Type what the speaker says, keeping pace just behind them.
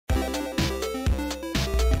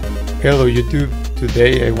Hello YouTube,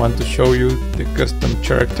 today I want to show you the custom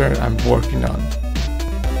character I'm working on.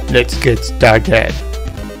 Let's get started!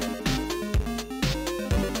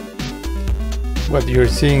 What you're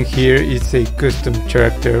seeing here is a custom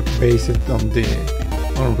character based on the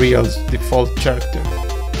Unreal's default character.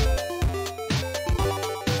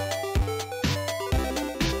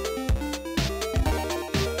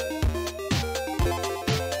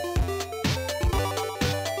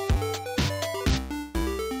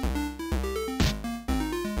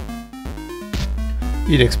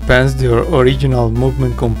 It expands the original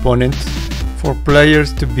movement component for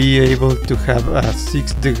players to be able to have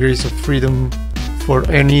 6 degrees of freedom for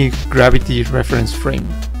any gravity reference frame.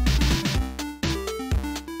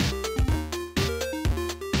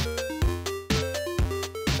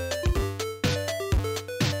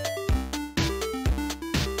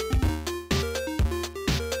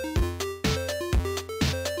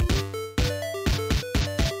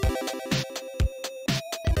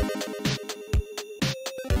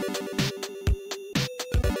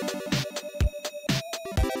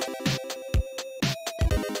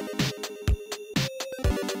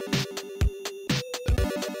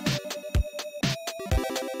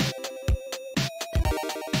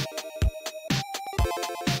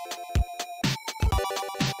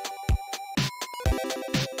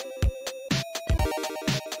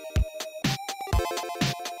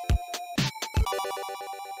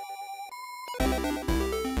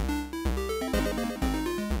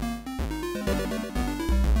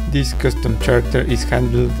 This custom character is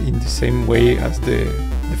handled in the same way as the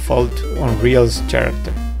default Unreal's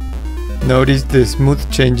character. Notice the smooth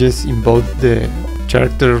changes in both the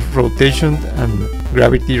character rotation and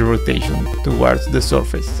gravity rotation towards the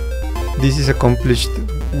surface. This is accomplished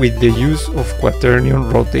with the use of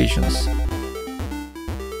quaternion rotations.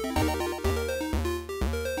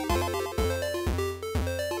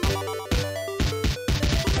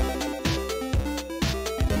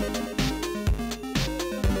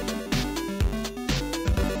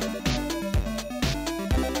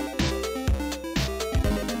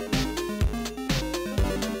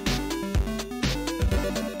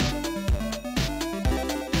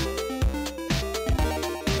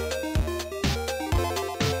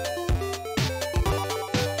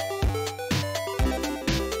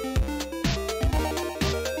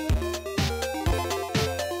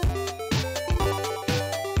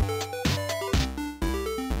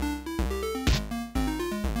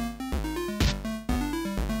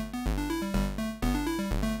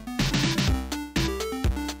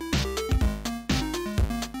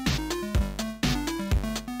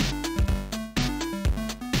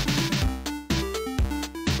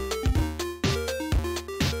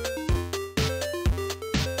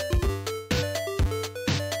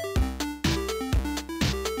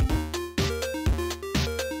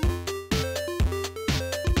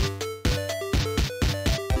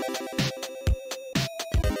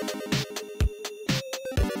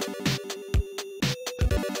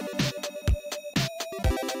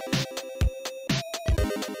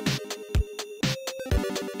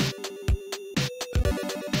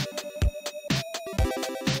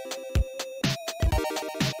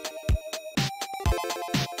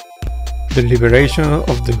 The liberation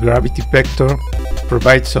of the gravity vector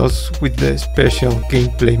provides us with the special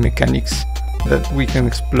gameplay mechanics that we can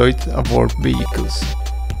exploit aboard vehicles.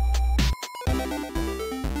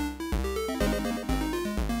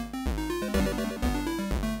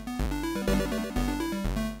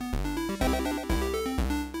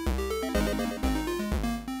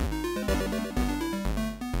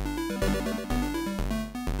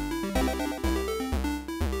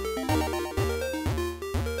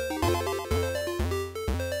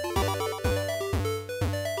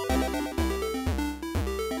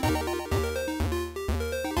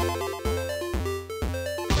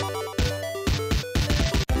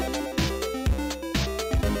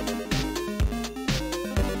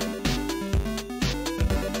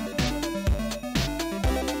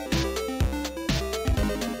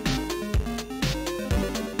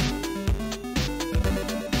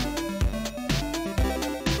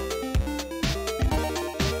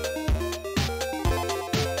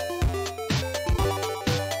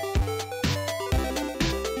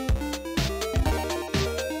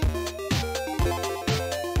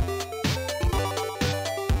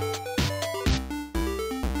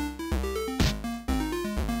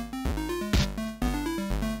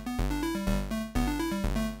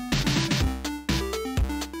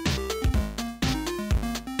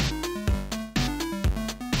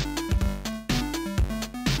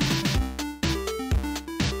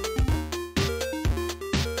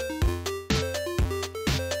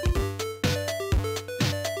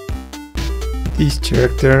 This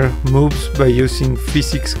character moves by using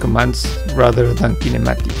physics commands rather than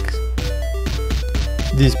kinematics.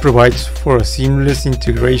 This provides for a seamless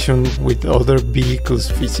integration with other vehicles'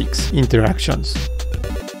 physics interactions.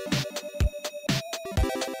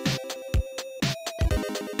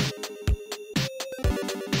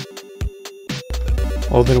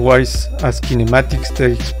 Otherwise, as kinematics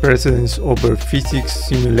takes precedence over physics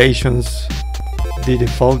simulations, the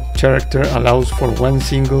default character allows for one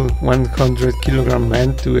single 100 kg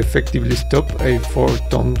man to effectively stop a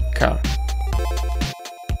 4-ton car.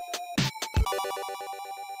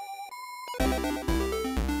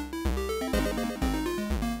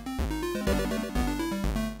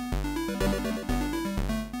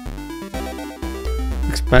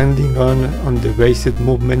 Expanding on the based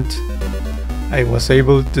movement, I was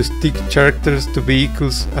able to stick characters to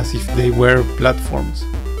vehicles as if they were platforms.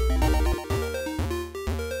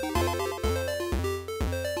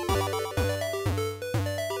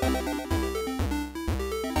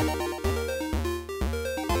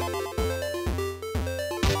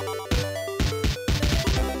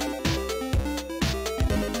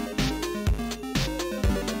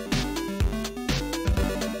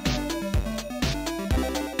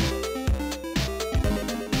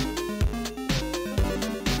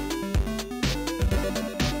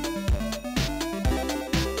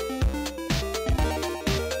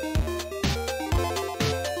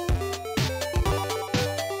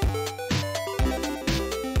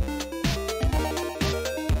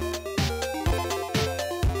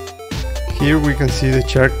 Here we can see the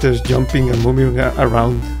characters jumping and moving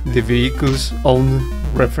around the vehicle's own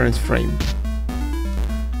reference frame.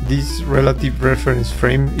 This relative reference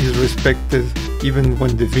frame is respected even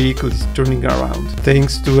when the vehicle is turning around,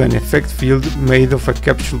 thanks to an effect field made of a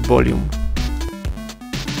capsule volume.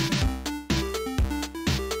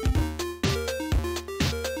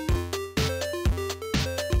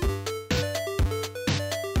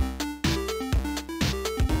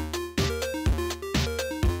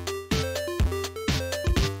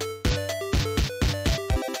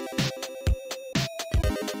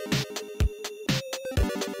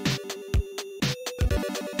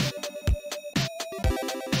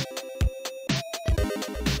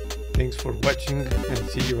 Thanks for watching and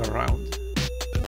see you around.